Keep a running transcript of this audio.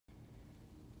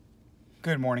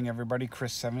Good morning, everybody.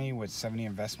 Chris 70 with 70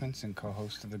 Investments and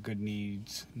co-host of the Good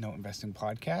Needs Note Investing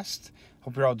podcast.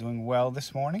 Hope you're all doing well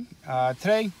this morning.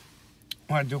 Today,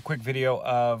 I want to do a quick video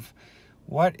of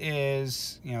what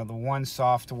is, the one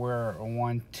software or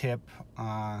one tip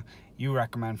you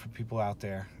recommend for people out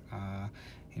there.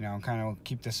 Kind of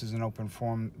keep this as an open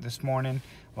forum this morning.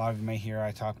 A lot of you may hear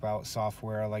I talk about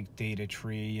software like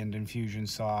DataTree and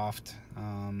Infusionsoft.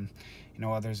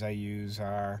 Others I use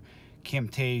are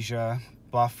Camtasia,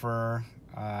 Buffer,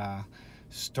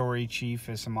 StoryChief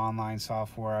is some online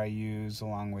software I use,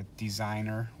 along with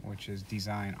Designer, which is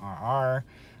Design RR.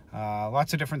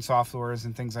 Lots of different softwares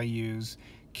and things I use.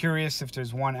 Curious if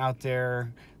there's one out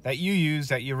there that you use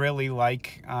that you really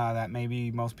like, that maybe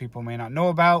most people may not know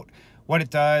about, what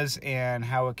it does and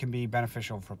how it can be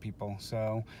beneficial for people.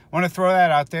 So I want to throw that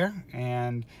out there,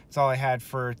 and that's all I had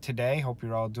for today. Hope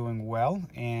you're all doing well,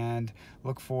 and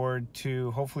look forward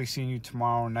to hopefully seeing you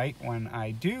tomorrow night when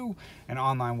I do an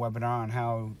online webinar on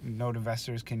how note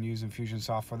investors can use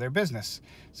Infusionsoft for their business.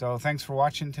 So thanks for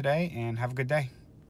watching today, and have a good day.